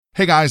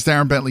Hey guys,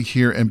 Darren Bentley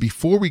here, and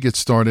before we get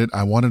started,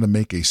 I wanted to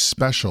make a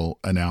special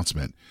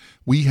announcement.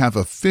 We have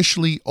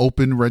officially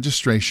opened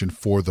registration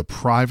for the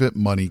Private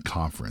Money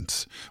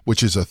Conference,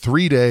 which is a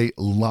 3-day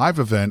live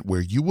event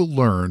where you will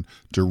learn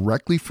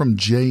directly from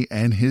Jay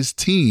and his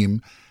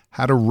team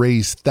how to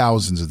raise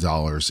thousands of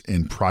dollars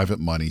in private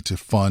money to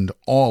fund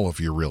all of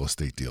your real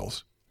estate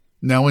deals.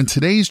 Now, in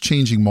today's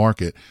changing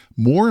market,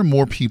 more and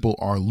more people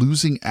are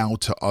losing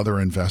out to other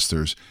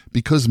investors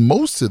because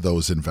most of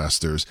those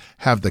investors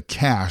have the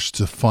cash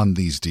to fund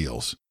these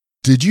deals.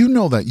 Did you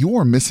know that you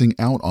are missing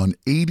out on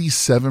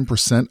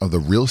 87% of the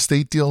real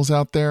estate deals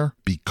out there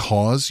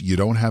because you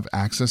don't have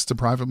access to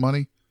private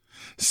money?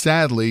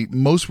 Sadly,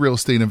 most real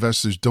estate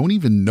investors don't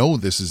even know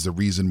this is the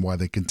reason why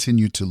they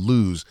continue to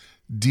lose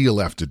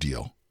deal after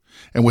deal.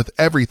 And with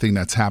everything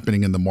that's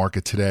happening in the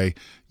market today,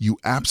 you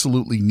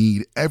absolutely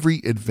need every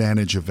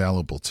advantage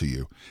available to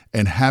you.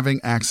 And having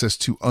access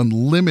to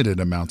unlimited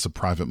amounts of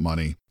private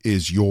money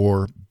is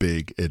your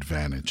big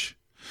advantage.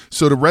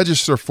 So to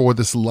register for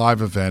this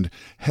live event,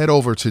 head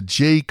over to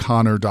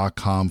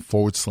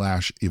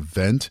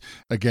jayconner.com/event.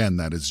 Again,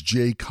 that is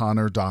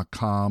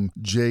jayconner.com,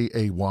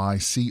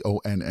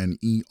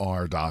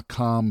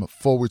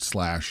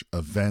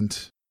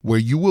 jayconner.com/event, where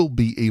you will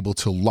be able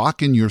to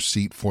lock in your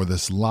seat for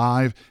this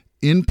live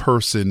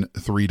in-person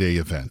 3-day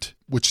event,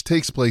 which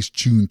takes place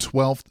June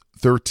 12th,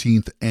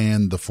 13th,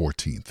 and the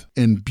 14th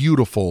in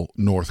beautiful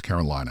North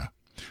Carolina.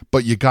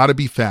 But you got to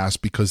be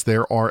fast because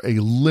there are a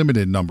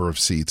limited number of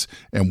seats,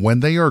 and when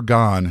they are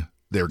gone,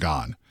 they're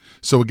gone.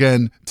 So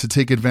again, to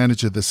take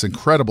advantage of this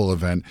incredible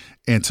event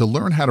and to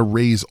learn how to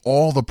raise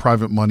all the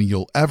private money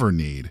you'll ever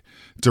need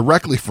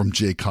directly from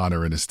Jay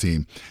Conner and his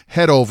team,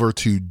 head over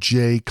to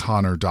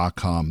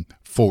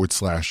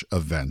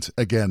jayconner.com/event.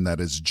 Again,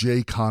 that is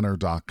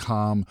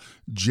jayconner.com,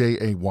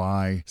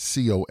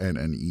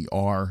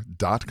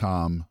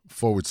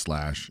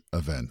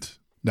 jayconner.com/event.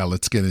 Now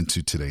let's get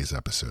into today's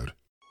episode.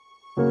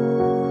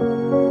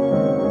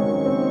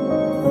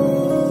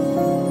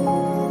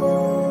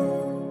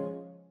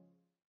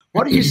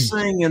 What are you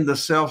seeing in the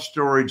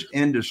self-storage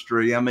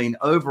industry? I mean,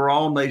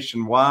 overall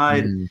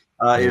nationwide,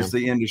 is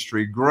the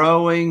industry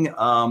growing?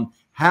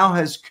 How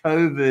has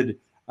COVID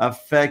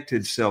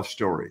affected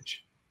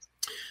self-storage?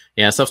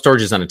 Yeah,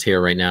 self-storage is on a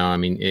tear right now. I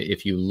mean,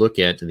 if you look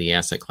at the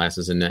asset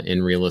classes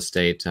in real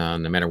estate, no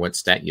matter what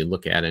stat you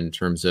look at in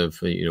terms of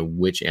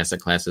which asset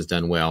class has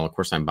done well, of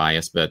course I'm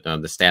biased, but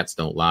the stats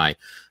don't lie.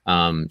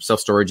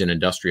 Self-storage and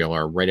industrial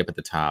are right up at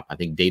the top. I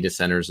think data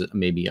centers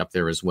may be up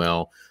there as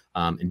well.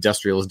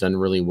 Industrial has done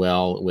really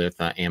well with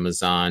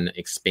Amazon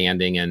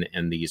expanding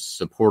and the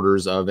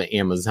supporters of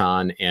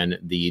Amazon and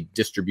the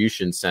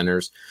distribution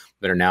centers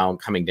that are now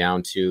coming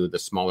down to the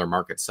smaller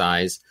market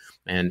size.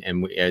 And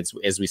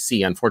as we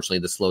see, unfortunately,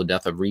 the slow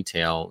death of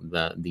retail,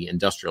 the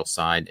industrial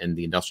side and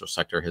the industrial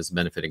sector has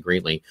benefited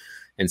greatly.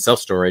 And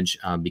self-storage,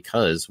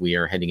 because we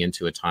are heading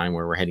into a time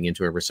where we're heading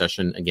into a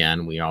recession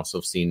again, we also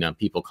have seen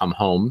people come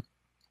home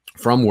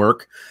from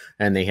work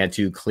and they had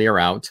to clear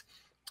out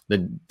the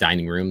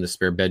dining room, the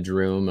spare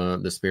bedroom,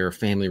 the spare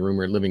family room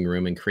or living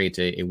room, and create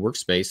a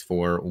workspace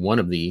for one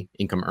of the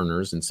income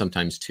earners and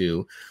sometimes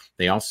two.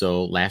 They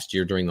also, last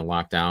year during the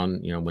lockdown,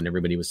 when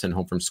everybody was sent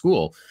home from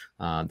school,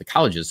 the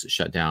colleges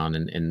shut down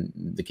and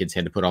the kids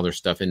had to put all their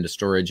stuff into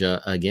storage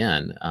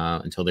again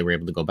until they were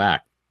able to go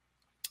back.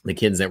 The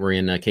kids that were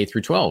in K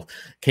through 12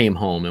 came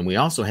home, and we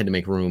also had to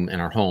make room in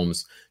our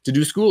homes to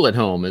do school at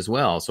home as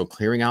well. So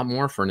clearing out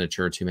more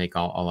furniture to make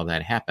all of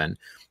that happen.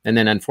 And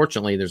then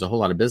unfortunately, there's a whole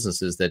lot of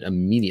businesses that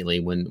immediately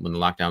when the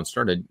lockdown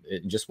started,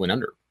 it just went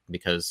under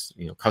because,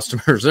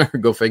 customers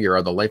go figure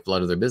are the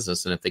lifeblood of their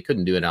business. And if they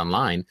couldn't do it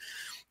online,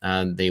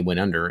 they went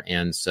under.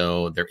 And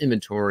so their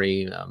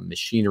inventory,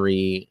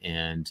 machinery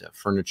and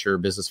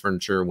business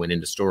furniture went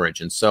into storage.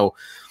 And so,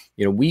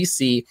 we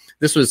see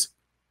this was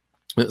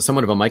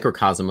somewhat of a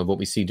microcosm of what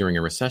we see during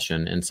a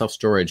recession, and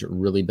self-storage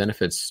really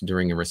benefits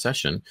during a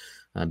recession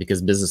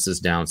because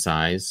businesses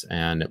downsize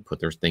and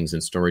put their things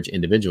in storage.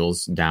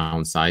 Individuals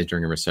downsize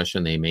during a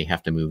recession. They may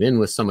have to move in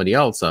with somebody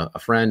else, a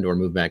friend, or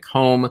move back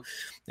home.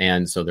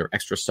 And so their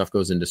extra stuff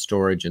goes into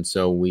storage. And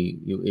so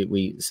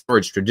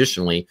storage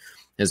traditionally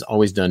has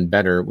always done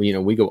better.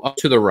 We go up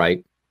to the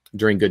right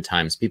during good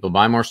times. People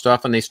buy more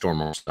stuff and they store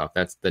more stuff.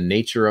 That's the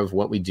nature of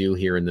what we do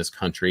here in this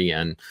country.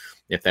 And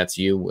if that's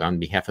you, on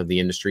behalf of the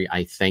industry,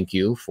 I thank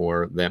you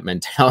for that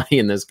mentality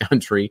in this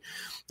country.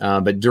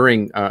 But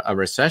during a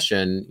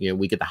recession,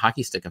 we get the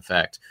hockey stick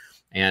effect.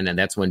 And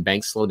that's when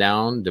banks slow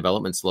down,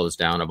 development slows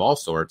down of all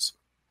sorts.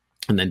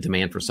 And then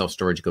demand for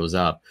self-storage goes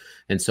up.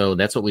 And so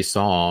that's what we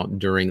saw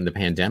during the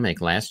pandemic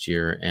last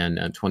year. And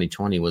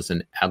 2020 was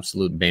an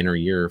absolute banner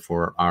year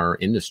for our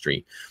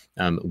industry.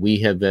 We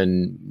have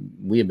been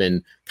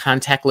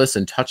contactless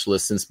and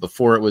touchless since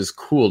before it was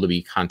cool to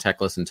be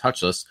contactless and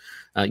touchless,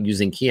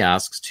 using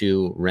kiosks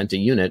to rent a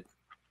unit,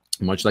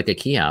 much like a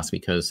kiosk,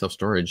 because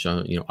self-storage,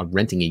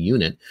 renting a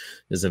unit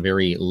is a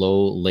very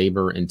low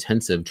labor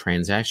intensive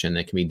transaction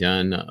that can be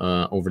done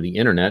over the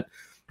internet.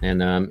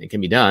 And it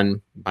can be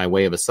done by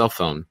way of a cell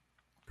phone.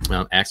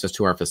 access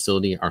to our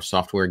facility, our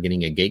software,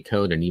 getting a gate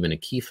code, and even a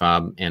key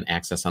fob and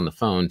access on the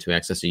phone to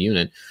access a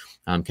unit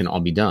can all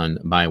be done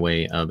by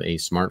way of a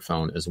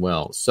smartphone as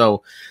well.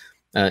 So,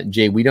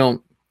 Jay, we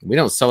don't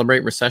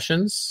celebrate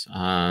recessions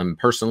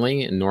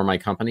personally, nor my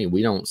company.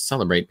 We don't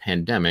celebrate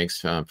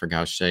pandemics for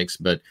gosh sakes,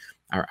 but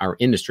our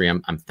industry,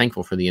 I'm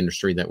thankful for the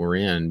industry that we're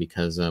in,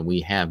 because we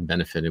have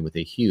benefited with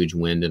a huge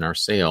wind in our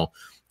sail,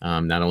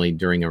 not only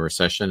during a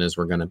recession, as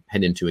we're going to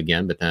head into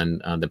again, but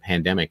then the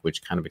pandemic,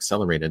 which kind of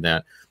accelerated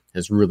that,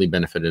 has really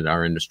benefited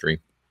our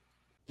industry.